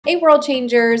Hey World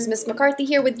Changers, Miss McCarthy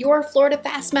here with your Florida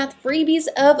Fast Math freebies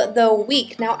of the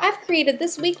week. Now I've created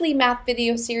this weekly math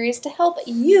video series to help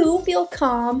you feel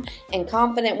calm and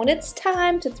confident when it's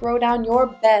time to throw down your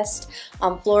best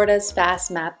on Florida's Fast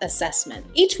Math assessment.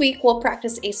 Each week we'll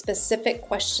practice a specific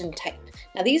question type.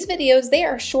 Now these videos, they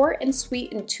are short and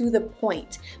sweet and to the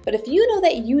point, but if you know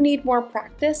that you need more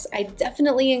practice, I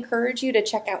definitely encourage you to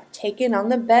check out Taken on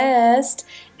the Best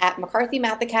at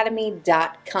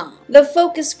McCarthyMathAcademy.com. The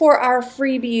focus for our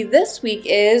freebie this week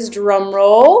is,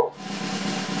 drumroll,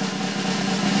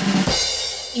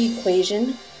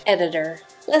 equation editor.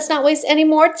 Let's not waste any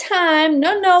more time.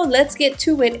 No, let's get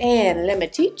to it and let me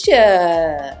teach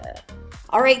ya.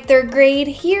 All right, third grade,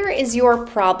 here is your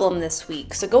problem this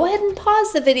week. So go ahead and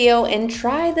pause the video and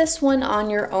try this one on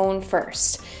your own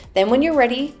first. Then when you're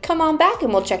ready, come on back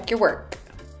and we'll check your work.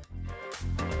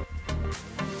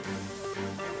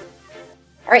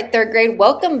 All right, third grade,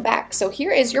 welcome back. So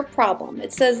here is your problem.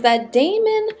 It says that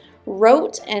Damon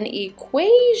wrote an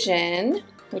equation,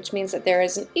 which means that there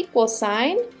is an equal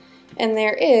sign, and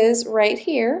there is right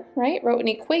here, right, wrote an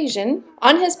equation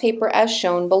on his paper as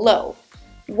shown below.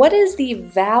 What is the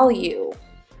value?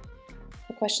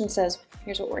 The question says,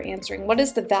 here's what we're answering. What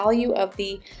is the value of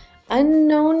the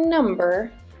unknown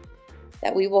number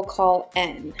that we will call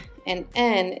n? And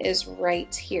n is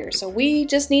right here. So we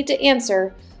just need to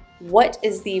answer, what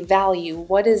is the value?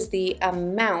 What is the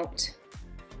amount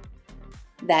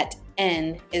that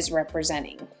n is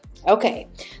representing? Okay,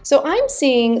 so I'm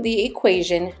seeing the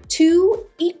equation 2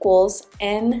 equals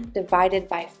n divided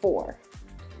by 4.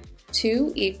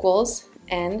 2 equals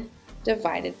n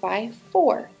divided by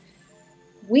 4.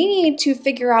 We need to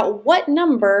figure out what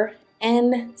number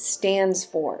n stands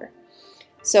for.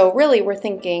 So really we're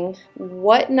thinking,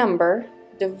 what number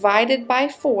divided by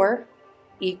 4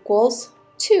 equals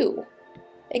 2?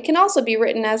 It can also be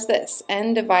written as this,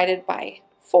 n divided by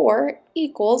 4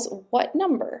 equals what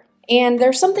number? And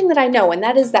there's something that I know, and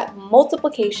that is that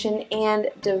multiplication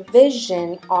and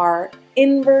division are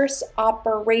inverse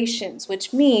operations,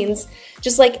 which means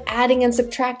just like adding and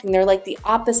subtracting, they're like the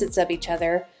opposites of each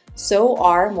other, so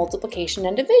are multiplication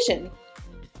and division.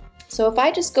 So if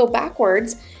I just go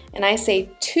backwards and I say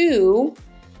 2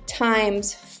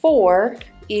 times 4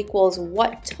 equals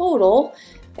what total,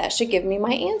 that should give me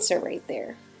my answer right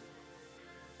there.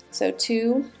 So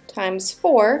 2 times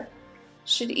 4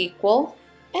 should equal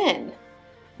n.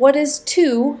 What is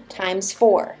 2 times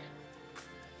 4?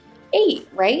 8,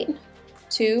 right?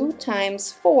 2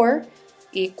 times 4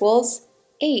 equals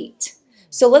 8.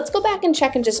 So let's go back and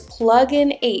check and just plug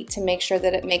in 8 to make sure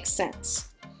that it makes sense.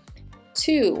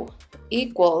 2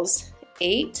 equals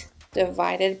 8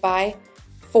 divided by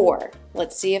 4.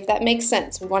 Let's see if that makes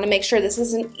sense. We want to make sure this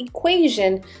is an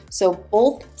equation, so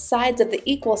both sides of the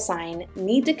equal sign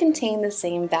need to contain the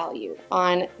same value.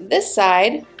 On this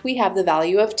side, we have the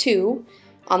value of 2.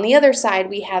 On the other side,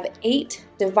 we have 8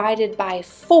 divided by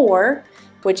 4,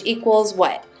 which equals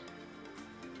what?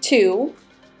 2.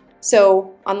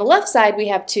 So on the left side, we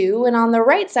have 2, and on the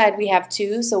right side, we have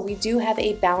 2, so we do have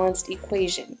a balanced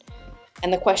equation.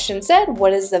 And the question said,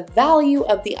 what is the value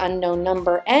of the unknown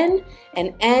number n?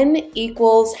 And n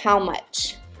equals how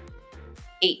much?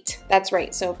 8. That's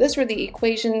right. So if this were the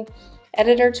equation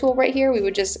editor tool right here, we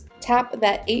would just tap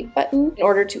that 8 button in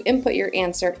order to input your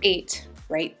answer, 8,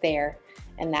 right there.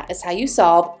 And that is how you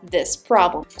solve this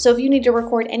problem. So if you need to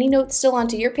record any notes still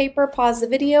onto your paper, pause the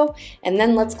video, and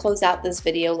then let's close out this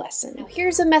video lesson. Now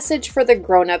here's a message for the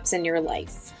grown-ups in your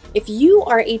life. If you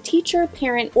are a teacher,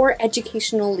 parent, or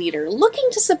educational leader looking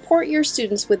to support your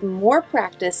students with more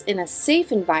practice in a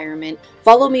safe environment,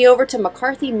 follow me over to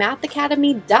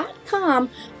McCarthyMathAcademy.com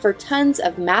for tons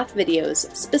of math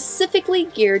videos specifically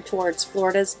geared towards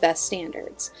Florida's best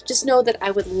standards. Just know that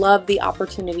I would love the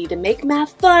opportunity to make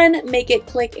math fun, make it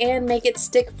click, and make it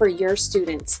stick for your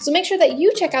students. So make sure that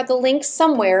you check out the link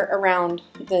somewhere around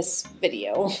this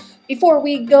video. Before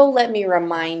we go, let me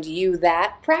remind you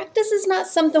that practice is not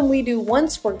something we do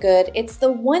once we're good. It's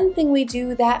the one thing we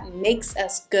do that makes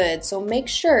us good. So make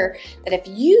sure that if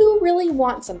you really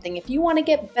want something, if you want to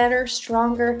get better,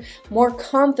 stronger, more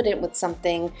confident with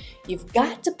something, you've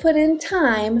got to put in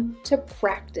time to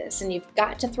practice, and you've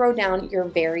got to throw down your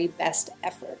very best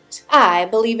effort. I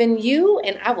believe in you,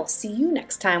 and I will see you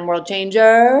next time, World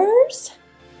Changers.